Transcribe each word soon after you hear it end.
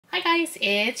Hi guys,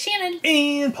 it's Shannon.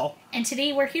 And Paul. And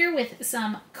today we're here with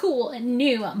some cool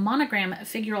new Monogram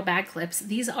Figural bag clips.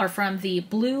 These are from the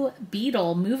Blue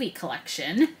Beetle movie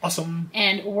collection. Awesome.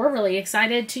 And we're really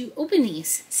excited to open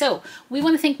these. So we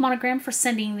want to thank Monogram for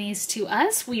sending these to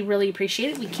us. We really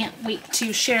appreciate it. We can't wait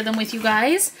to share them with you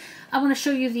guys. I want to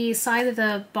show you the side of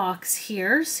the box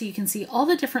here so you can see all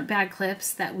the different bag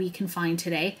clips that we can find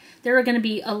today. There are going to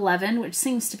be 11, which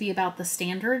seems to be about the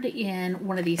standard in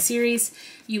one of these series.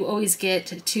 You always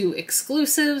get 2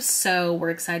 exclusives, so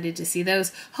we're excited to see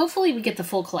those. Hopefully we get the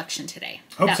full collection today.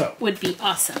 Hope so. That would be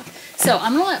awesome. So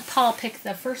I'm going to let Paul pick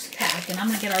the first pack, and I'm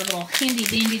going to get our little handy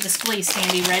dandy display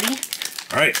standy ready.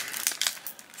 All right.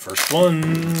 First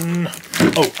one.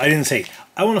 Oh, I didn't say.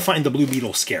 I want to find the Blue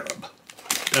Beetle Scarab.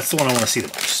 That's the one I want to see the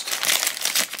most.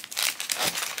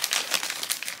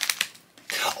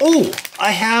 Oh,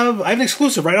 I have an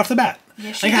exclusive right off the bat.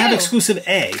 Yes, I have exclusive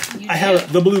A. I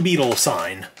have the Blue Beetle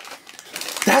sign.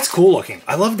 That's cool looking.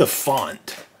 I love the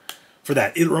font for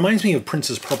that. It reminds me of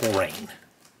Prince's Purple Rain.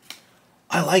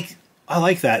 I like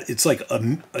that. It's like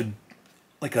a I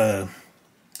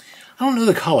don't know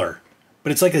the color,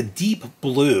 but it's like a deep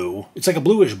blue. It's like a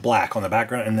bluish black on the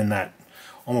background, and then that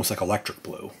almost like electric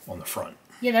blue on the front.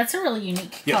 Yeah, that's a really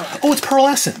unique color. Oh, it's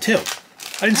pearlescent too.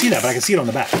 I didn't see that, but I can see it on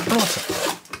the back. Pearlescent.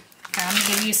 Okay, I'm going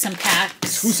to give you some packs.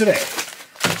 Exclusive A.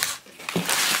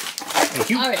 Thank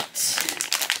you. All right.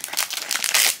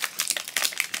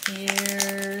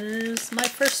 Here's my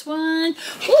first one.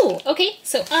 Ooh, okay.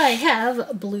 So I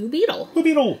have Blue Beetle. Blue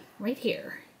Beetle. Right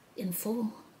here in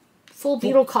full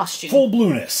Beetle costume. Full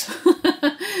blueness.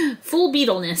 Full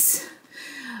Beetleness.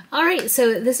 All right,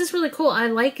 so this is really cool. I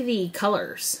like the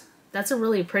colors. That's a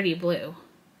really pretty blue.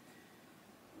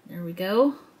 There we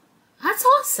go. That's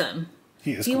awesome.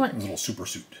 He is cool. His little super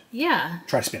suit. Yeah.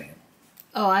 Try spinning him.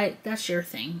 Oh, that's your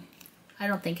thing. I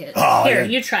don't think it. Oh, Here, yeah.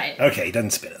 you try it. Okay, he doesn't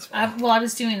spin as well. Well, I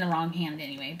was doing the wrong hand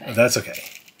anyway, but That's okay.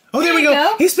 Oh, there we you go.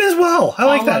 go. He spins well. I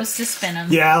like that. Almost to spin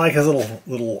him. Yeah, I like his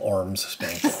little arms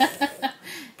spinning.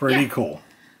 Pretty cool.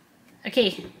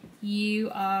 Okay,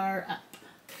 you are up.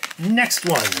 Next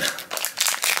one.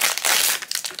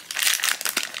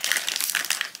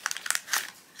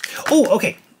 Oh,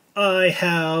 okay. I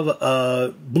have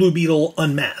Blue Beetle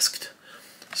Unmasked.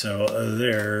 So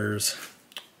there's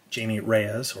Jaime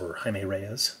Reyes, or Jaime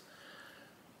Reyes.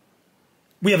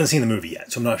 We haven't seen the movie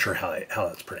yet, so I'm not sure how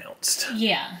that's pronounced.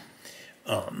 Yeah.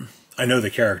 I know the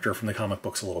character from the comic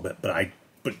books a little bit, but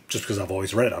just because I've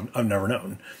always read it, I've never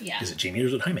known. Yeah. Is it Jaime or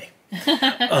is it Jaime?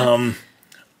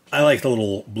 I like the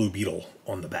little Blue Beetle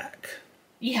on the back.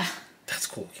 Yeah. That's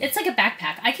cool. It's like a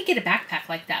backpack. I could get a backpack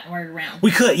like that and wear it around.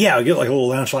 We could, yeah, get like a little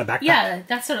loungefly backpack. Yeah,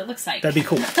 that's what it looks like. That'd be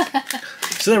cool.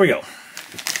 So there we go.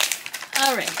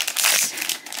 All right.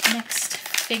 Next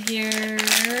figure.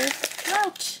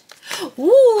 Ouch.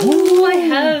 Ooh, I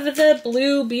have the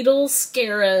Blue Beetle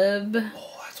Scarab.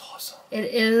 Oh, that's awesome. It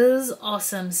is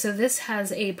awesome. So this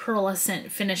has a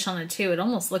pearlescent finish on it too. It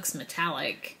almost looks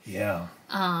metallic. Yeah.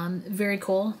 Very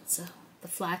cool. So the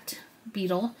flat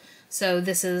beetle. So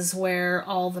this is where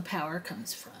all the power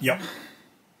comes from. Yep.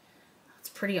 That's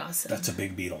pretty awesome. That's a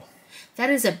big beetle. That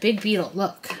is a big beetle.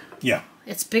 Look. Yeah.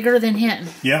 It's bigger than him.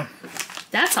 Yeah.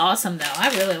 That's awesome, though. I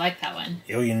really like that one.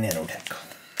 Alien Nanotech.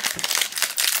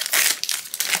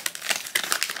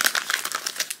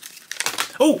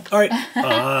 Oh, all right.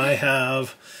 I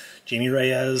have Jaime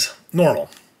Reyes normal.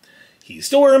 He's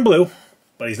still wearing blue,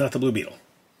 but he's not the Blue Beetle.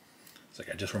 It's like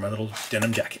I just wear my little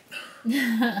denim jacket.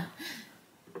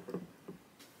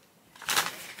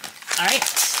 All right.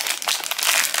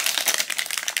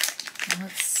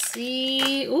 Let's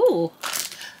see. Ooh.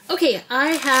 Okay, I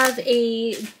have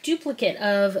a duplicate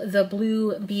of the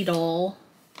Blue Beetle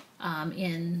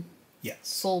in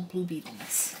full Blue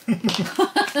Beetleness.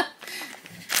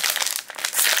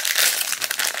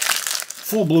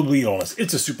 Full Blue Beetleness.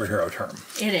 It's a superhero term.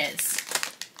 It is.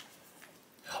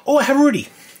 Oh, I have Rudy.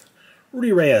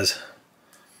 Rudy Reyes.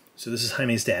 So this is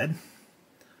Jaime's dad.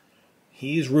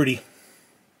 He's Rudy.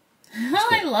 Oh,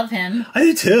 I love him. I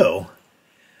do too.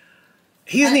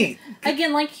 He's neat.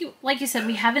 Again, like you said,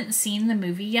 we haven't seen the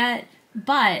movie yet,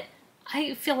 but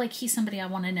I feel like he's somebody I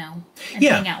want to know and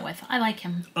hang out with. I like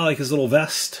him. I like his little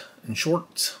vest and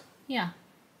shorts. Yeah.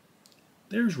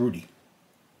 There's Rudy.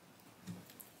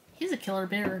 He has a killer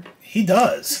beard. He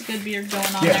does. There's a good beard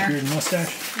going on there. Yeah, beard and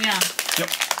mustache. Yeah. Yep.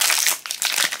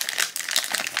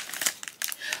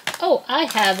 Oh, I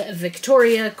have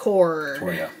Victoria Cord.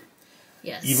 Victoria.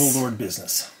 Yes. Evil Lord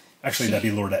Business. Actually, that'd be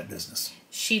Lordette Business.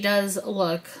 She does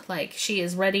look like she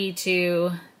is ready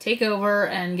to take over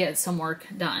and get some work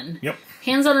done. Yep.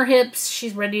 Hands on her hips,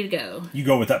 she's ready to go. You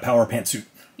go with that power pantsuit.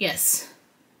 Yes.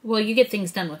 Well, you get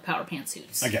things done with power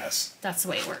pantsuits. I guess. That's the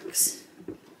way it works.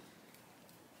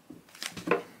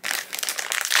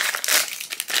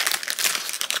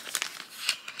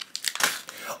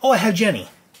 Oh, I have Jenny,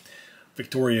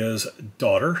 Victoria's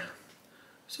daughter.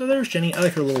 So there's Jenny. I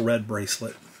like her little red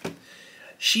bracelet.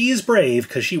 She's brave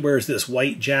because she wears this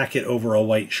white jacket over a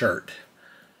white shirt.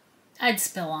 I'd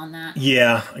spill on that.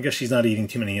 Yeah, I guess she's not eating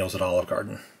too many meals at Olive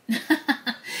Garden.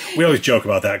 We always joke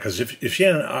about that because if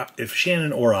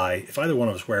Shannon or I, if either one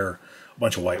of us wear a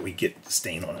bunch of white, we get the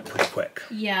stain on it pretty quick.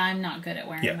 Yeah, I'm not good at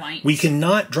wearing white. We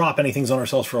cannot drop anything on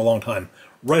ourselves for a long time,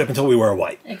 right up until we wear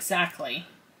white. Exactly.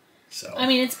 So I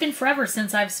mean, it's been forever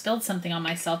since I've spilled something on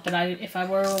myself, but if I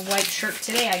wore a white shirt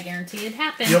today, I guarantee it'd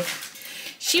happen. Yep.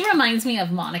 She reminds me of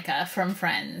Monica from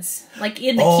Friends, like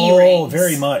in the key rings. Oh,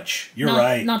 very much. You're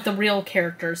right. Not the real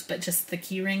characters, but just the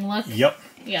key ring look. Yep.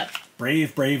 Yep.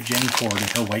 Brave, brave Jenny Cord in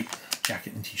her white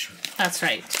jacket and t-shirt. That's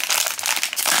right.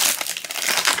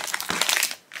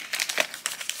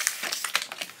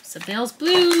 So Bale's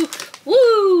blue.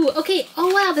 Woo! Okay.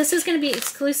 Oh, wow. This is going to be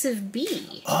exclusive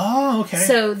B. Oh, okay.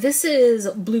 So this is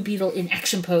Blue Beetle in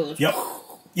action pose. Yep.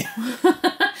 Yeah.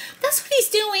 That's what he's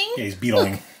doing. Yeah, he's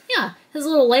beetling. Look, yeah. His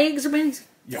little legs are being...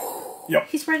 Yep. Yep.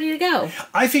 He's ready to go.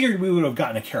 I figured we would have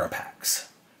gotten a Carapax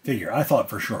figure. I thought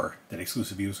for sure that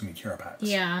exclusive B was going to be Carapax.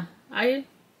 Yeah. I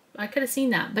could have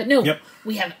seen that. But no. Yep.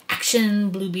 We have Action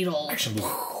Blue Beetle. Action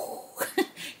Blue.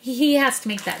 He has to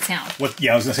make that sound. What?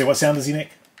 Yeah, I was going to say, what sound does he make?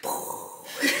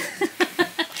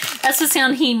 That's the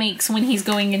sound he makes when he's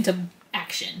going into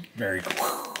action. Very cool.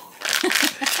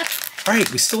 All right,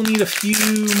 we still need a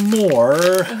few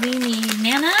more. We need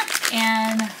Nana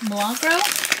and Milagro.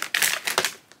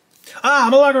 Ah,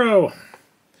 Milagro!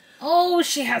 Oh,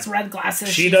 she has red glasses.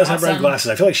 She does have red glasses.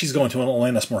 I feel like she's going to an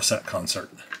Alanis Morissette concert.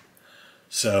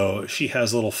 So she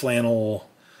has a little flannel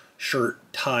shirt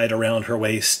tied around her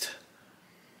waist.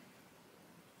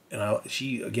 And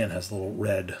she, again, has little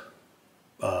red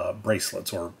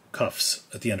bracelets or cuffs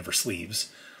at the end of her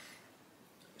sleeves.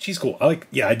 She's cool.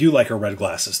 I do like her red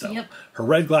glasses, though. Yep. Her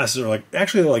red glasses are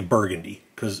they're like burgundy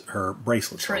because her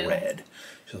bracelets are red.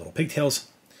 She has little pigtails.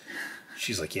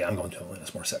 She's like, yeah, I'm going to an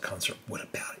Alanis Morissette concert. What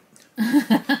about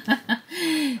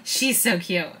it? She's so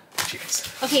cute. She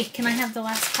is. Okay, can I have the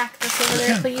last pack that's over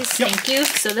there, please? Yep. Thank you.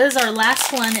 So this is our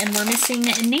last one, and we're missing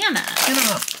Nana.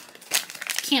 Nana.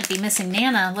 Can't be missing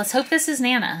Nana. Let's hope this is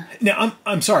Nana. Now,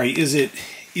 I'm sorry. Is it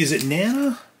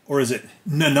Nana or is it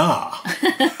Nana?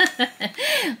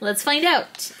 Let's find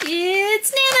out.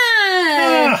 It's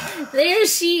Nana! Ah. There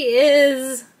she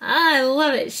is. I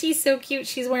love it. She's so cute.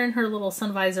 She's wearing her little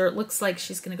sun visor. It looks like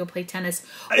she's going to go play tennis.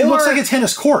 It looks like a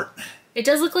tennis court. It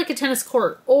does look like a tennis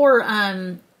court. Or,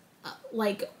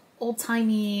 like,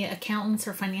 old-timey accountants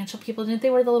or financial people. Didn't they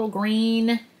wear the little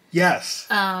green? Yes.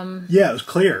 Yeah, it was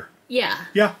clear. Yeah.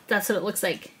 Yeah. That's what it looks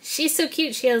like. She's so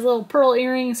cute. She has little pearl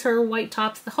earrings, her white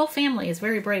tops. The whole family is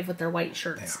very brave with their white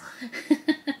shirts.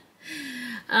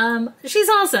 She's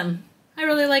awesome. I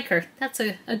really like her. That's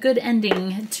a good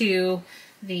ending to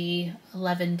the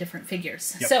 11 different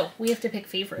figures. Yep. So, we have to pick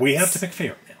favorites. We have to pick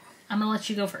favorite now. I'm going to let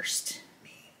you go first.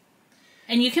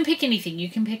 And you can pick anything. You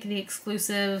can pick the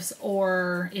exclusives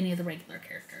or any of the regular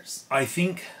characters. I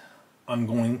think I'm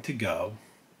going to go...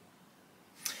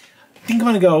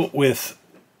 with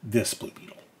this Blue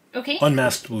Beetle. Okay.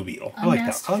 Unmasked Blue Beetle. I like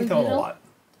that. I like that one a lot.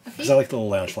 Because I like the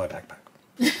little Loungefly backpack.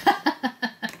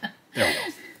 There we go.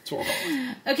 That's what we're going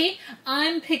with. Okay.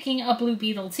 I'm picking a Blue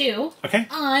Beetle too. Okay.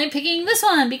 I'm picking this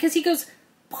one because he goes...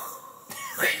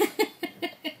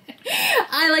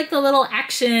 I like the little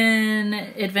action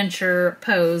adventure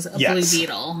pose of Blue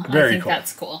Beetle. I think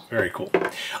that's cool. Very cool.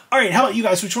 All right, how about you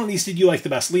guys? Which one of these did you like the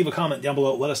best? Leave a comment down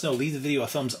below. Let us know. Leave the video a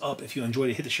thumbs up if you enjoyed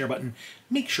it. Hit the share button.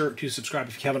 Make sure to subscribe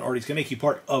if you haven't already. It's going to make you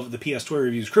part of the PS Toy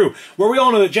Reviews crew, where we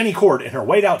all know that Jenny Cord in her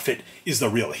white outfit is the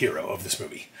real hero of this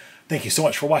movie. Thank you so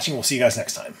much for watching. We'll see you guys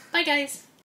next time. Bye, guys.